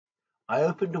I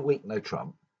opened a weak no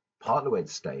trump, partner went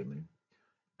Stayman,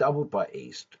 doubled by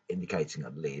East, indicating a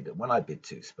lead, and when I bid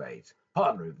two spades,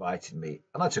 partner invited me,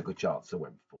 and I took a chance and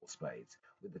went for four spades,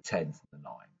 with the tens and the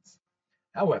nines.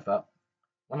 However,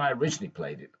 when I originally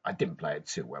played it, I didn't play it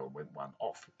too well and went one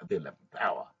off at the 11th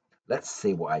hour. Let's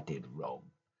see what I did wrong.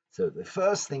 So the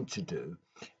first thing to do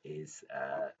is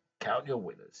count your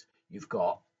winners. You've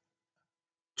got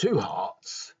two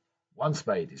hearts, one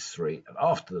spade is three, and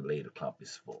after the leader club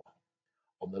is four.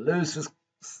 On the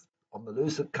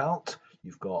loser count,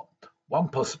 you've got one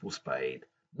possible spade,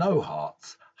 no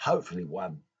hearts, hopefully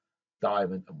one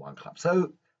diamond and one club.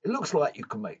 So it looks like you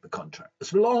can make the contract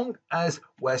as long as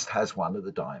West has one of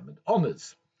the diamond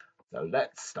honours. So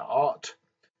let's start.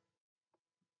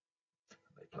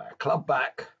 They play a club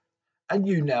back, and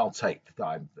you now take the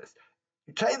diamond finesse.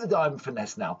 You take the diamond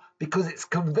finesse now because it's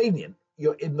convenient.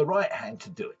 You're in the right hand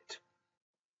to do it.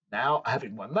 Now,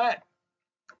 having won that,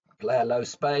 play a low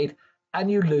spade,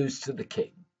 and you lose to the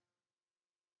king.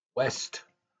 West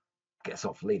gets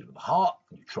off lead with the heart,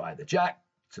 and you try the jack,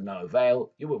 to no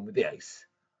avail, you win with the ace.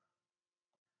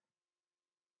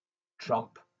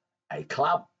 Trump a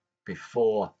club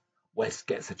before West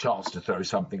gets a chance to throw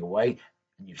something away,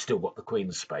 and you've still got the queen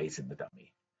of spades in the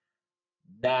dummy.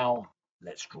 Now,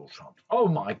 let's draw trumps. Oh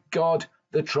my God,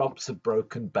 the trumps have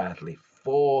broken badly.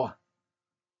 4-1.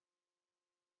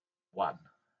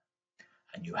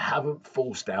 And you haven't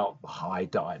forced out the high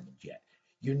diamond yet.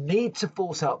 You need to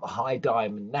force out the high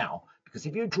diamond now, because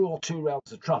if you draw 2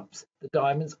 rounds of trumps, the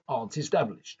diamonds aren't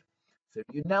established. So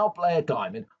you now play a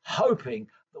diamond, hoping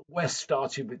that West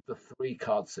started with the 3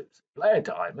 card suits. Play a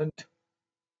diamond.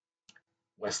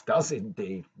 West does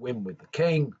indeed win with the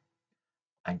king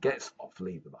and gets off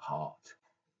lead with the heart.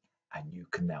 And you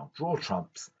can now draw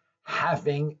trumps,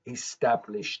 having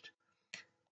established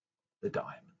the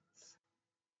diamonds.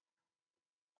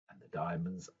 And the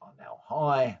diamonds are now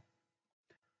high.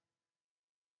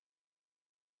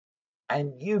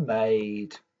 And you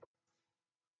made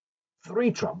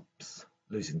 3 trumps,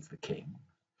 losing to the king.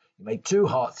 You made 2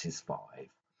 hearts is 5,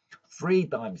 3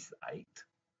 diamonds is 8,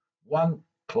 1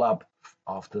 club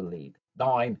after the lead,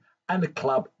 9, and a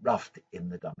club roughed in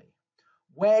the dummy.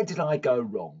 Where did I go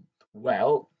wrong?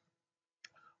 Well,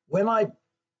 when I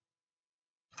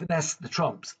finessed the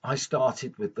trumps, I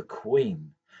started with the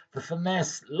queen. The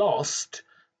finesse lost,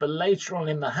 but later on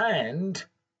in the hand,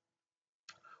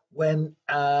 when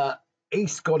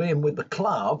East got in with the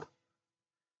club,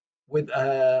 with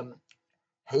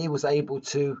he was able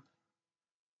to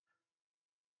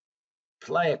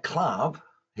play a club.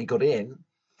 He got in,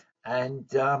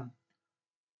 and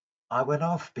I went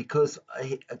off because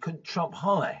I couldn't trump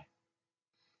high.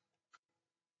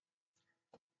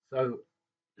 So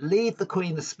leave the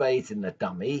queen of spades in the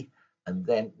dummy, and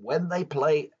then when they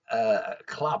play a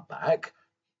club back,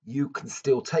 you can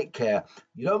still take care.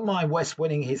 You don't mind West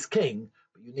winning his king,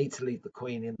 but you need to leave the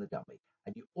queen in the dummy.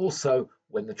 And you also,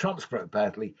 when the trumps broke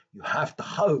badly, you have to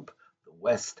hope that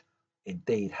West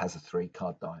indeed has a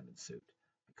 3-card diamond suit,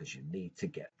 because you need to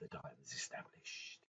get the diamonds established.